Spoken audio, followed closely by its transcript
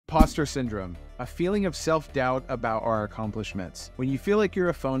Imposter syndrome, a feeling of self-doubt about our accomplishments, when you feel like you're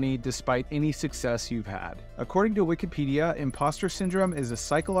a phony despite any success you've had. According to Wikipedia, imposter syndrome is a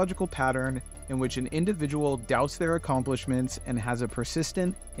psychological pattern in which an individual doubts their accomplishments and has a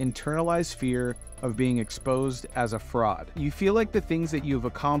persistent, internalized fear of being exposed as a fraud. You feel like the things that you've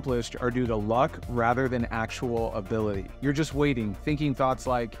accomplished are due to luck rather than actual ability. You're just waiting, thinking thoughts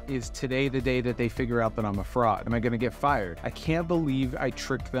like, is today the day that they figure out that I'm a fraud? Am I gonna get fired? I can't believe I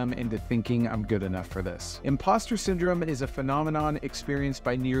tricked them into thinking I'm good enough for this. Imposter syndrome is a phenomenon experienced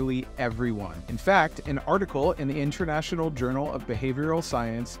by nearly everyone. In fact, an article in the International Journal of Behavioral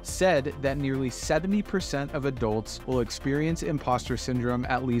Science said that nearly 70% of adults will experience imposter syndrome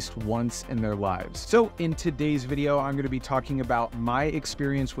at least once in their lives. So in today's video, I'm going to be talking about my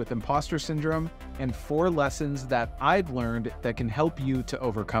experience with imposter syndrome and 4 lessons that I've learned that can help you to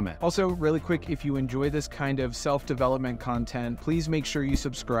overcome it. Also, really quick, if you enjoy this kind of self-development content, please make sure you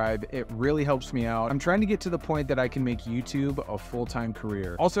subscribe. It really helps me out. I'm trying to get to the point that I can make YouTube a full-time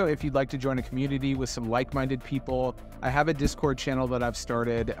career. Also, if you'd like to join a community with some like-minded people, I have a Discord channel that I've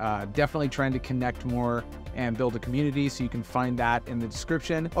started, definitely trying to connect more and build a community, so you can find that in the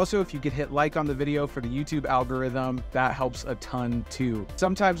description. Also, if you could hit like on the video for the YouTube algorithm, that helps a ton too.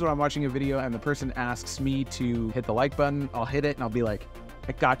 Sometimes when I'm watching a video and the person asks me to hit the like button, I'll hit it and I'll be like,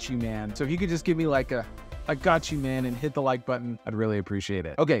 I got you, man. So if you could just give me like a, I got you, man, and hit the like button, I'd really appreciate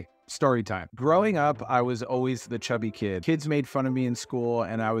it. Okay. Story time. Growing up, I was always the chubby kid. Kids made fun of me in school,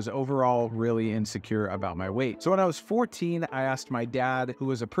 and I was overall really insecure about my weight. So when I was 14, I asked my dad, who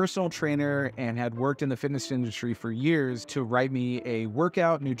was a personal trainer and had worked in the fitness industry for years, to write me a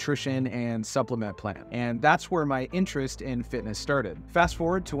workout, nutrition, and supplement plan. And that's where my interest in fitness started. Fast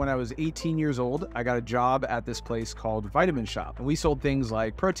forward to when I was 18 years old, I got a job at this place called Vitamin Shop. And we sold things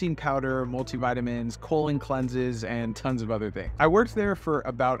like protein powder, multivitamins, colon cleanses, and tons of other things. I worked there for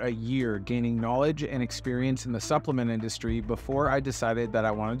about a year, gaining knowledge and experience in the supplement industry before I decided that I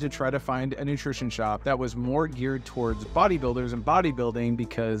wanted to try to find a nutrition shop that was more geared towards bodybuilders and bodybuilding,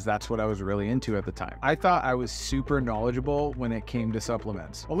 because that's what I was really into at the time. I thought I was super knowledgeable when it came to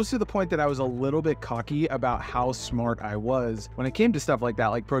supplements, almost to the point that I was a little bit cocky about how smart I was when it came to stuff like that,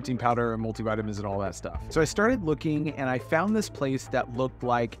 like protein powder and multivitamins and all that stuff. So I started looking, and I found this place that looked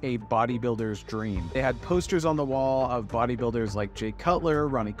like a bodybuilder's dream. They had posters on the wall of bodybuilders like Jay Cutler,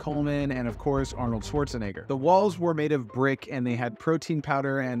 Ronnie Coleman, and of course Arnold Schwarzenegger. The walls were made of brick, and they had protein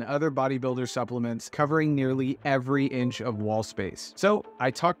powder and other bodybuilder supplements covering nearly every inch of wall space. So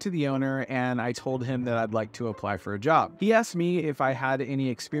I talked to the owner and I told him that I'd like to apply for a job. He asked me if I had any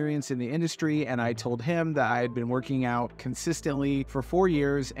experience in the industry, and I told him that I had been working out consistently for 4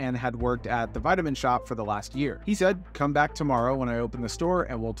 years and had worked at the Vitamin Shop for the last year. He said, come back tomorrow when I open the store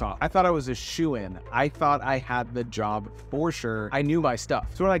and we'll talk. I thought I was a shoo-in. I thought I had the job for sure. I knew my stuff.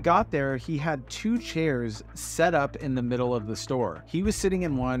 So when I got there, he had 2 chairs set up in the middle of the store. He was sitting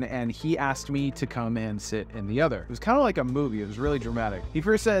in one, and he asked me to come and sit in the other. It was kind of like a movie. It was really dramatic. He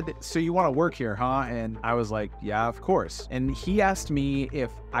first said, so you want to work here, huh? And I was like, yeah, of course. And he asked me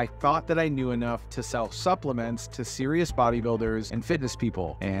if I thought that I knew enough to sell supplements to serious bodybuilders and fitness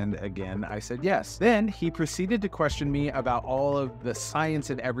people. And again, I said yes. Then he proceeded to question me about all of the science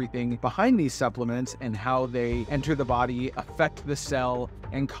and everything behind these supplements and how they enter the body, affect the cell,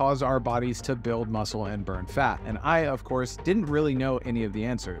 and cause our bodies to build muscle and burn fat. And I, of course, didn't really know any of the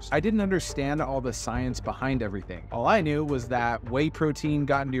answers. I didn't understand all the science behind everything. All I knew was that whey protein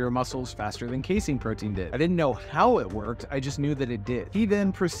got into your muscles faster than casein protein did. I didn't know how it worked, I just knew that it did. He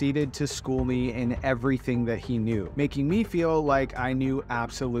then proceeded to school me in everything that he knew, making me feel like I knew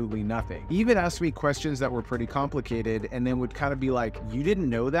absolutely nothing. He even asked me questions that were pretty complicated, and then would kind of be like, you didn't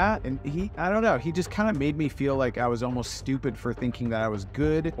know that? And I don't know, he just kind of made me feel like I was almost stupid for thinking that I was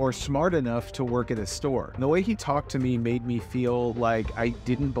good or smart enough to work at a store. And the way he talked to me made me feel like I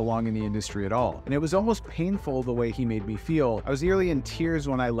didn't belong in the industry at all. And it was almost painful the way he made me feel. I was nearly in tears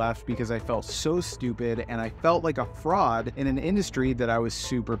when I left because I felt so stupid, and I felt like a fraud in an industry that I was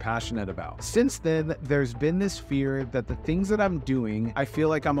super passionate about. Since then, there's been this fear that the things that I'm doing, I feel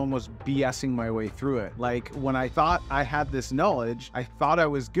like I'm almost BSing my way through it. Like when I thought I had this knowledge, I thought I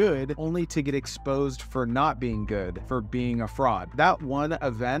was good, only to get exposed for not being good, for being a fraud. That one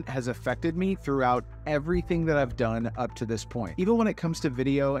event has affected me throughout everything that I've done up to this point. Even when it comes to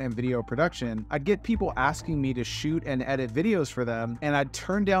video and video production, I'd get people asking me to shoot and edit videos for them, and I'd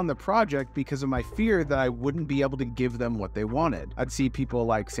turn down the project because of my fear that I wouldn't be able to give them what they wanted. I'd see people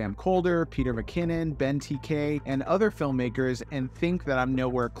like Sam Colder, Peter McKinnon, Ben TK, and other filmmakers and think that I'm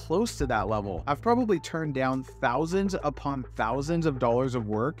nowhere close to that level. I've probably turned down thousands upon thousands of dollars of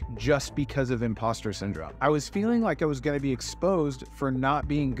work just because of imposter syndrome. I was feeling like I was going to be exposed for not not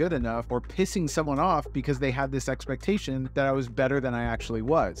being good enough or pissing someone off because they had this expectation that I was better than I actually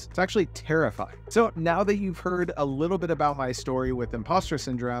was. It's actually terrifying. So now that you've heard a little bit about my story with imposter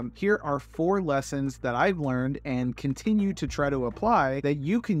syndrome, here are 4 lessons that I've learned and continue to try to apply that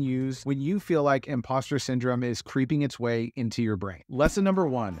you can use when you feel like imposter syndrome is creeping its way into your brain. Lesson number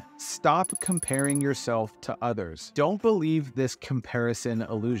 1, stop comparing yourself to others. Don't believe this comparison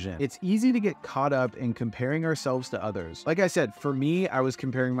illusion. It's easy to get caught up in comparing ourselves to others. Like I said, for me, I was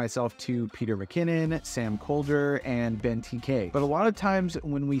comparing myself to Peter McKinnon, Sam Colder, and Ben TK. But a lot of times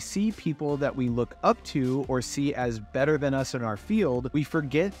when we see people that we look up to or see as better than us in our field, we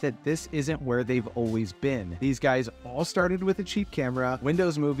forget that this isn't where they've always been. These guys all started with a cheap camera,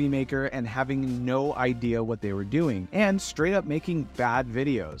 Windows Movie Maker, and having no idea what they were doing, and straight up making bad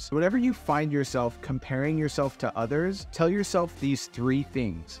videos. So whenever you find yourself comparing yourself to others, tell yourself these 3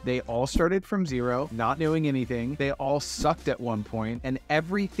 things. They all started from zero, not knowing anything. They all sucked at one point, and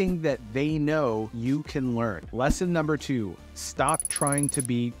everything that they know, you can learn. Lesson number 2, stop trying to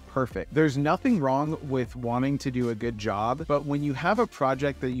be perfect. There's nothing wrong with wanting to do a good job, but when you have a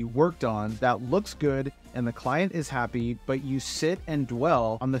project that you worked on that looks good and the client is happy, but you sit and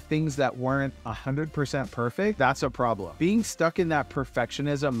dwell on the things that weren't 100% perfect, that's a problem. Being stuck in that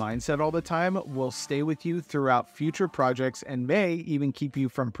perfectionism mindset all the time will stay with you throughout future projects and may even keep you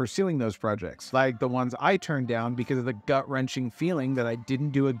from pursuing those projects, like the ones I turned down because of the gut-wrenching feeling that I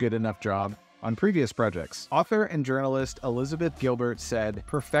didn't do a good enough job on previous projects. Author and journalist Elizabeth Gilbert said,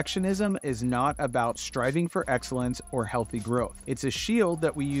 "Perfectionism is not about striving for excellence or healthy growth. It's a shield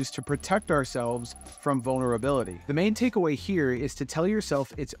that we use to protect ourselves from vulnerability." The main takeaway here is to tell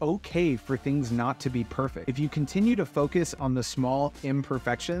yourself it's okay for things not to be perfect. If you continue to focus on the small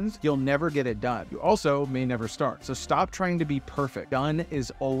imperfections, you'll never get it done. You also may never start. So stop trying to be perfect. Done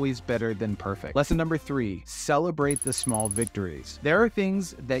is always better than perfect. Lesson number 3, celebrate the small victories. There are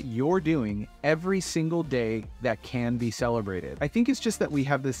things that you're doing every single day that can be celebrated. I think it's just that we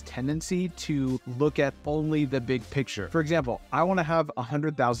have this tendency to look at only the big picture. For example, I want to have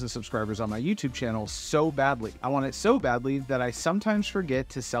 100,000 subscribers on my YouTube channel so badly. I want it so badly that I sometimes forget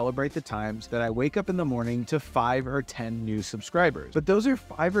to celebrate the times that I wake up in the morning to 5 or 10 new subscribers. But those are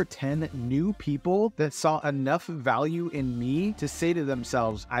 5 or 10 new people that saw enough value in me to say to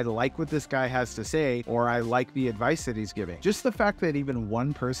themselves, I like what this guy has to say, or I like the advice that he's giving. Just the fact that even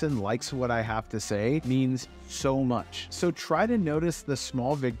one person likes what I have to say means so much. So try to notice the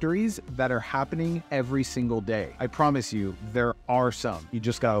small victories that are happening every single day. I promise you, there are some. You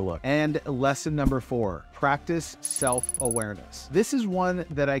just gotta look. And lesson number 4, practice self-awareness. This is one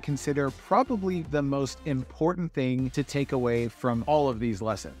that I consider probably the most important thing to take away from all of these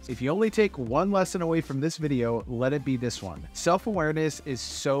lessons. If you only take one lesson away from this video, let it be this one. Self-awareness is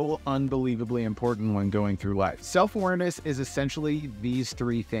so unbelievably important when going through life. Self-awareness is essentially these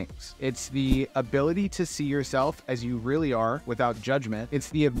 3 things. It's the ability to see yourself as you really are without judgment. It's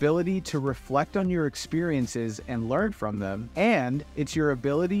the ability to reflect on your experiences and learn from them. And it's your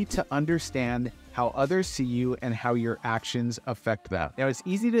ability to understand how others see you and how your actions affect them. Now, it's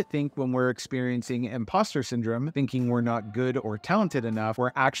easy to think when we're experiencing imposter syndrome, thinking we're not good or talented enough,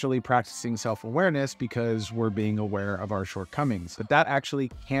 we're actually practicing self-awareness because we're being aware of our shortcomings. But that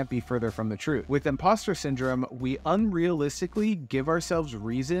actually can't be further from the truth. With imposter syndrome, we unrealistically give ourselves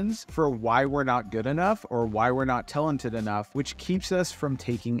reasons for why we're not good enough or why we're not talented enough, which keeps us from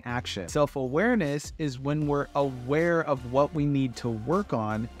taking action. Self-awareness is when we're aware of what we need to work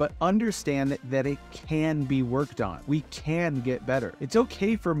on, but understand that it can be worked on. We can get better. It's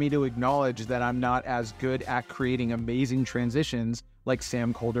okay for me to acknowledge that I'm not as good at creating amazing transitions like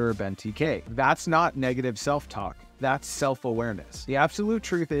Sam Colder or Ben TK. That's not negative self-talk. That's self-awareness. The absolute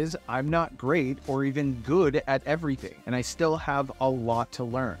truth is I'm not great or even good at everything, and I still have a lot to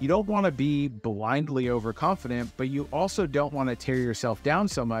learn. You don't want to be blindly overconfident, but you also don't want to tear yourself down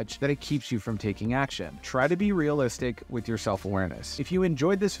so much that it keeps you from taking action. Try to be realistic with your self-awareness. If you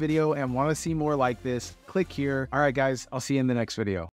enjoyed this video and want to see more like this, click here. All right, guys, I'll see you in the next video.